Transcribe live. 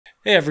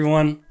Hey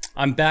everyone,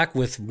 I'm back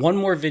with one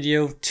more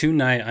video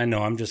tonight. I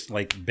know I'm just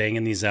like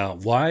banging these out.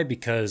 Why?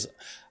 Because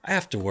I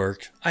have to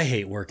work. I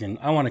hate working.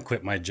 I want to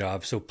quit my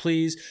job. So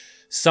please,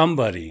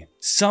 somebody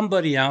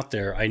out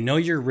there, I know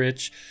you're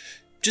rich,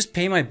 just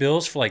pay my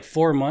bills for like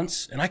 4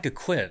 months and I could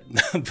quit.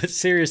 But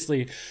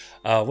seriously,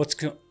 oh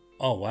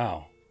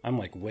wow, I'm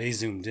like way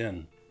zoomed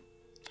in.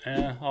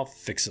 I'll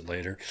fix it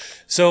later.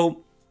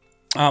 So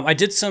I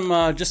did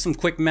some just some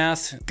quick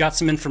math, got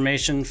some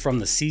information from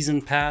the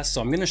season pass.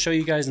 So I'm going to show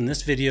you guys in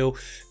this video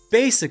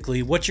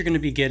basically what you're going to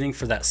be getting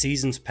for that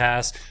season's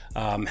pass,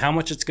 how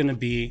much it's going to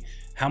be,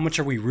 how much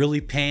are we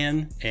really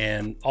paying,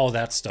 and all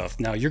that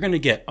stuff. Now you're going to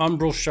get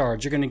umbral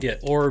shards, you're going to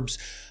get orbs,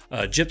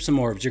 gypsum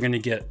orbs, you're going to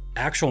get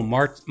actual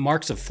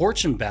marks of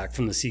fortune back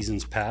from the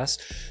season's pass.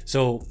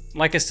 So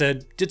like I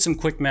said, did some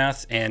quick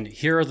math, and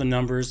here are the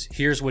numbers.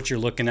 Here's what you're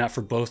looking at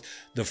for both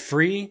the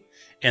free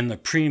and the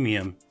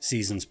premium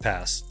seasons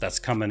pass that's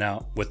coming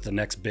out with the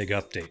next big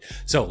update.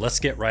 So let's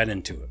get right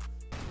into it.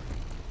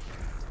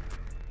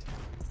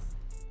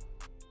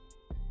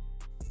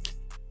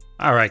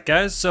 All right,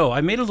 guys, so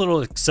I made a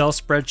little Excel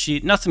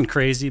spreadsheet, nothing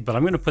crazy, but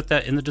I'm going to put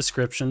that in the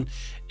description.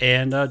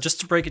 And just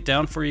to break it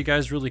down for you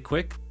guys really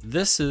quick,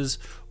 this is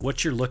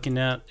what you're looking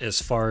at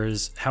as far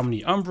as how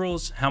many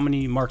umbrals, how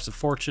many marks of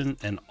fortune,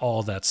 and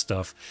all that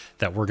stuff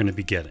that we're going to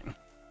be getting.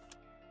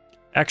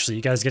 Actually,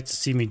 you guys get to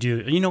see me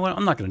do, you know what,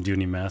 I'm not going to do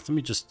any math. Let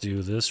me just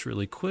do this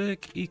really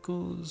quick.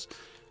 Equals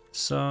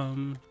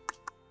sum,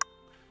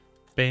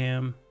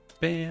 bam,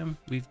 bam.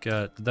 We've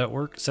got, did that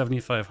work?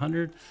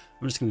 7,500.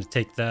 I'm just going to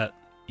take that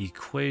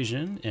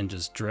equation and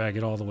just drag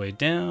it all the way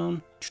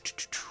down.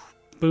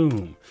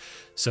 Boom.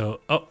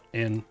 So, oh,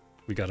 and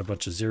we got a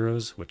bunch of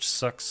zeros, which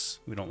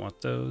sucks. We don't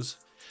want those.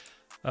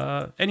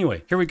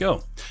 Anyway, here we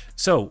go.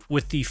 So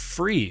with the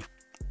free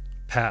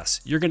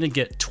pass, you're going to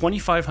get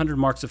 2,500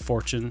 marks of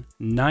fortune,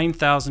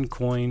 9,000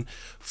 coin,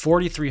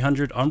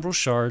 4,300 umbral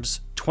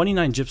shards,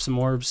 29 gypsum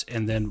orbs,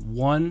 and then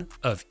one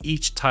of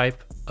each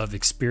type of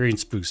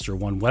experience booster.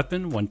 One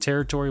weapon, one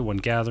territory, one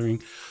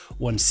gathering,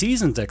 one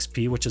seasons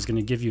XP, which is going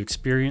to give you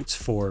experience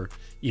for,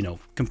 you know,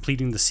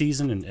 completing the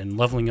season and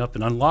leveling up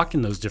and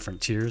unlocking those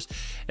different tiers,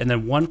 and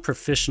then one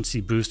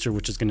proficiency booster,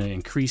 which is going to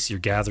increase your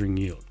gathering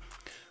yield.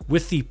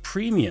 With the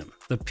premium,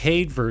 the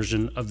paid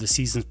version of the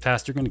seasons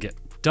pass, you're going to get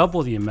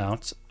double the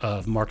amount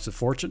of marks of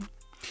fortune.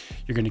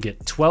 You're going to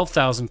get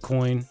 12,000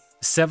 coin,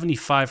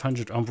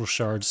 7,500 umbral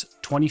shards,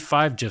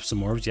 25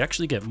 gypsum orbs. You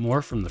actually get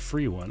more from the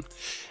free one.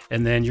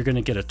 And then you're going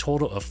to get a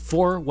total of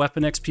 4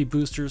 weapon XP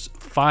boosters,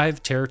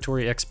 5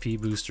 territory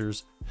XP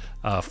boosters,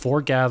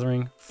 4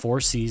 gathering, 4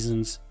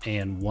 seasons,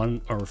 and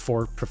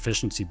 4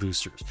 proficiency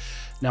boosters.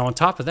 Now on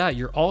top of that,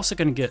 you're also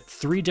going to get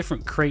 3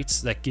 different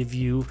crates that give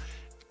you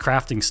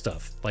crafting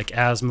stuff like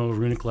Asmo,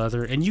 runic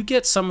leather, and you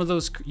get some of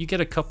those. You get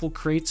a couple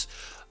crates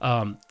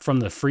from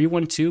the free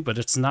one too, but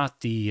it's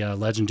not the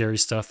legendary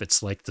stuff.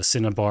 It's like the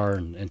Cinnabar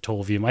and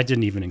Tolvium. I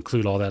didn't even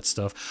include all that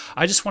stuff.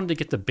 I just wanted to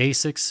get the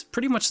basics,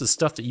 pretty much the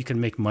stuff that you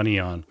can make money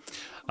on,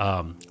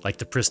 like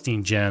the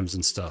pristine gems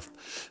and stuff.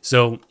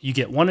 So you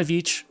get 1 of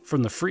each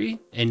from the free,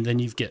 and then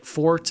you get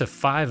 4 to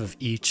 5 of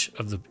each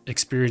of the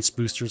experience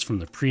boosters from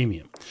the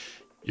premium.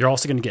 You're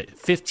also going to get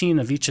 15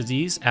 of each of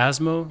these: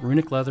 Asmo,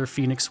 Runic Leather,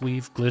 Phoenix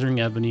Weave,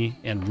 Glittering Ebony,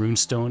 and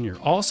Runestone. You're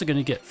also going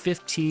to get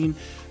 15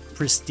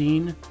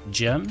 pristine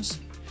gems,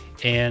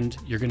 and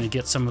you're going to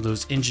get some of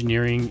those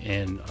engineering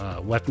and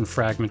weapon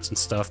fragments and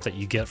stuff that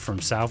you get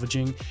from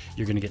salvaging.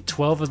 You're going to get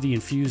 12 of the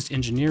infused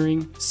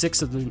engineering,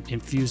 6 of the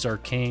infused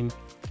arcane,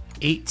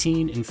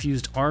 18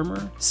 infused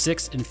armor,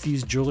 6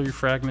 infused jewelry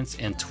fragments,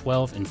 and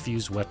 12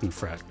 infused weapon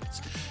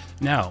fragments.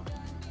 Now,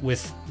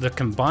 with the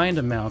combined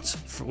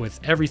amounts with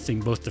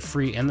everything, both the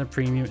free and the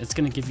premium, it's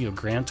going to give you a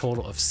grand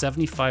total of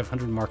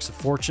 7,500 marks of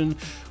fortune,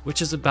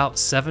 which is about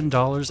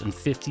 $7.50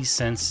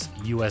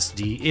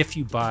 USD if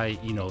you buy,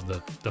 you know,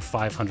 the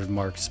 500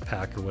 marks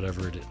pack or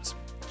whatever it is.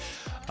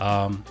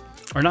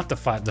 Or not the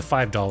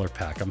 $5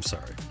 pack, I'm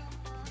sorry.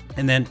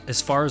 And then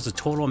as far as the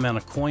total amount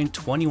of coin,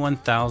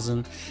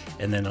 21,000,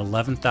 and then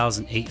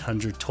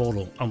 11,800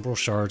 total umbral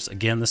shards.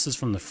 Again, this is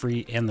from the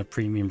free and the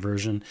premium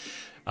version.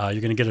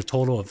 You're going to get a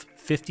total of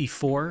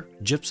 54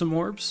 gypsum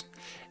orbs,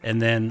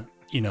 and then,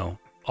 you know,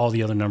 all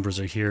the other numbers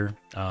are here.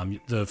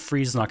 The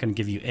free is not going to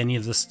give you any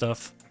of this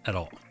stuff at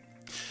all.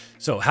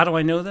 So how do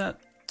I know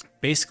that?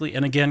 Basically,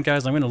 and again,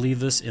 guys, I'm going to leave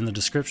this in the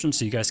description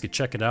so you guys could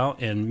check it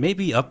out and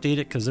maybe update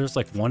it, because there's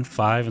like 1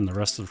 5 and the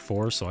rest of the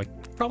 4, so I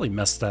probably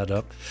messed that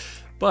up.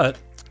 But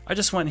I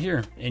just went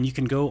here, and you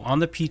can go on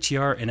the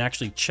PTR and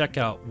actually check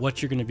out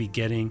what you're going to be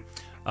getting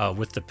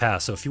with the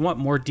pass. So if you want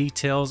more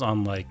details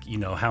on, like, you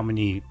know, how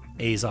many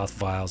Azoth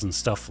vials and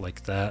stuff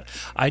like that,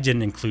 I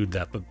didn't include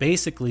that. But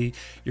basically,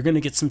 you're going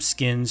to get some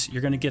skins.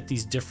 You're going to get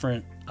these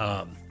different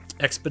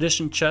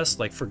expedition chests,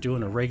 like for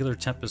doing a regular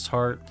Tempest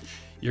Heart.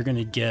 You're going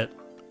to get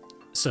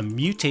some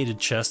mutated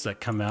chests that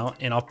come out,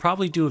 and I'll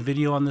probably do a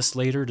video on this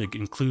later to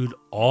include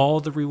all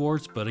the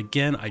rewards. But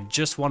again, I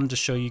just wanted to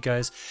show you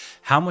guys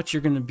how much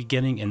you're going to be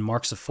getting in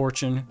marks of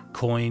fortune,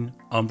 coin,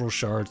 umbral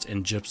shards,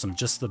 and gypsum,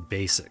 just the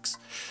basics.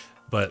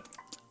 But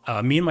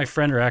Me and my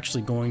friend are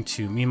actually going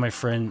to, me and my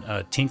friend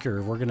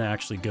Tinker, we're going to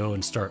actually go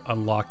and start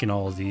unlocking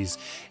all of these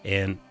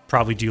and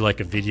probably do like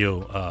a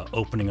video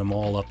opening them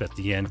all up at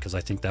the end, because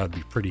I think that would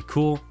be pretty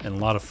cool and a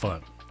lot of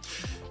fun.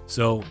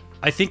 So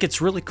I think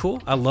it's really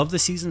cool. I love the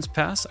Seasons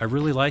Pass. I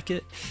really like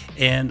it.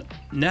 And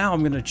now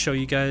I'm going to show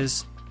you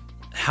guys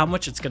how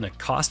much it's going to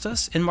cost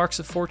us in Marks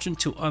of Fortune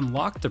to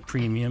unlock the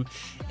premium,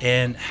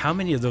 and how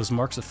many of those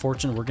Marks of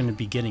Fortune we're going to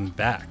be getting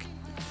back.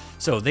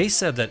 So they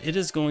said that it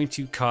is going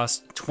to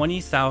cost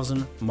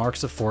 20,000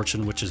 Marks of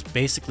Fortune, which is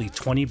basically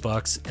 20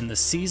 bucks, and the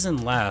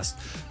season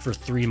lasts for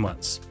 3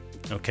 months.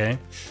 Okay,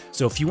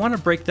 so if you want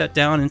to break that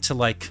down into,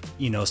 like,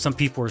 you know, some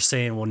people are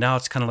saying, well, now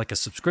it's kind of like a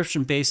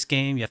subscription based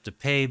game, you have to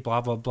pay,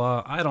 blah, blah,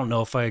 blah. I don't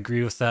know if I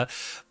agree with that,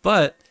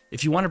 but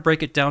if you want to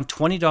break it down,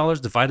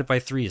 $20 divided by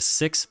 3 is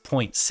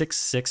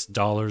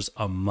 $6.66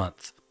 a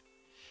month.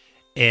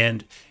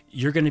 And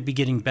you're going to be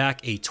getting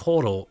back a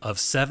total of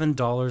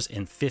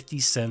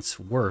 $7.50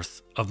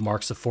 worth of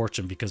Marks of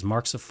Fortune, because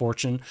Marks of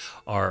Fortune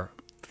are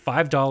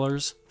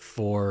 $5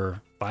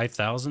 for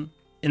 5,000.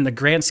 In the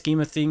grand scheme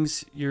of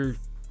things, you're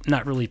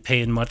not really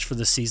paying much for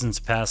the Seasons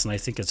Pass, and I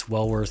think it's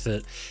well worth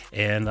it.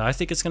 And I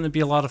think it's going to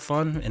be a lot of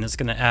fun, and it's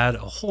going to add a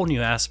whole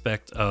new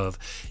aspect of,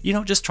 you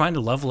know, just trying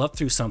to level up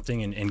through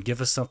something and give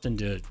us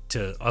something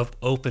to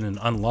open and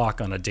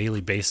unlock on a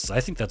daily basis. I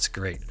think that's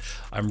great.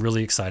 I'm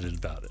really excited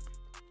about it.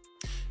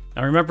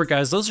 Now remember,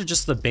 guys, those are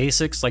just the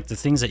basics, like the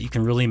things that you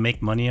can really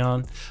make money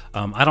on.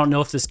 I don't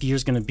know if this gear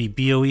is going to be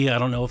BOE. I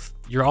don't know if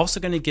you're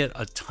also going to get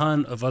a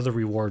ton of other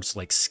rewards,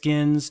 like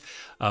skins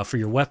for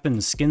your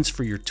weapons, skins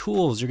for your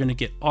tools. You're going to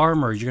get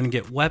armor. You're going to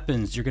get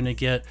weapons. You're going to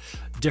get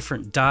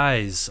different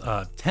dyes,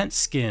 tent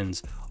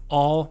skins,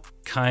 all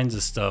kinds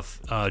of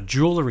stuff.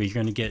 Jewelry. You're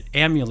going to get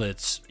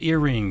amulets,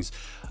 earrings,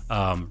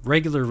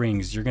 regular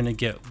rings. You're going to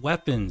get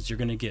weapons. You're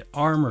going to get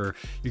armor.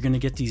 You're going to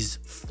get these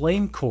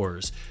flame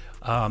cores.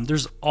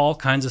 There's all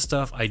kinds of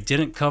stuff. I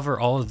didn't cover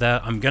all of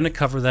that. I'm going to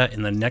cover that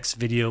in the next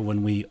video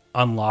when we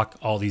unlock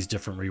all these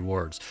different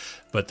rewards.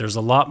 But there's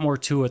a lot more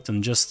to it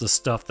than just the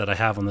stuff that I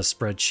have on the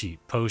spreadsheet.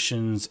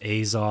 Potions,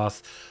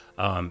 Azoth,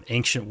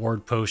 ancient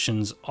ward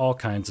potions, all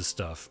kinds of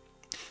stuff.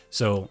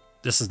 So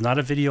this is not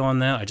a video on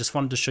that. I just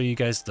wanted to show you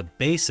guys the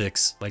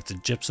basics, like the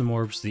gypsum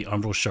orbs, the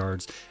umbral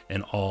shards,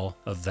 and all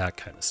of that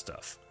kind of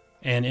stuff.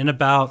 And in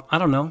about, I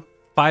don't know,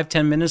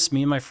 5-10 minutes,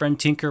 me and my friend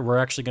Tinker, we're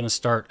actually going to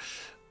start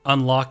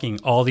unlocking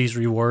all these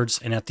rewards,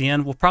 and at the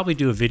end we'll probably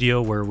do a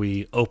video where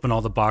we open all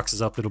the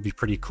boxes up. It'll be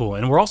pretty cool,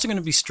 and we're also going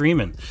to be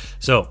streaming,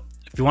 so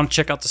if you want to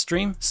check out the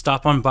stream,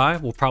 stop on by.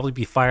 We'll probably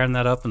be firing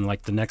that up in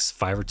like the next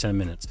 5 or 10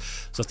 minutes.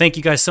 So thank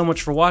you guys so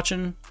much for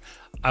watching.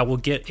 I will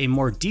get a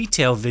more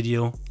detailed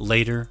video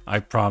later, I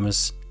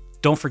promise.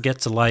 Don't forget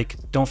to like,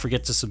 don't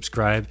forget to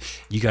subscribe.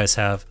 You guys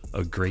have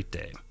a great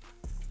day.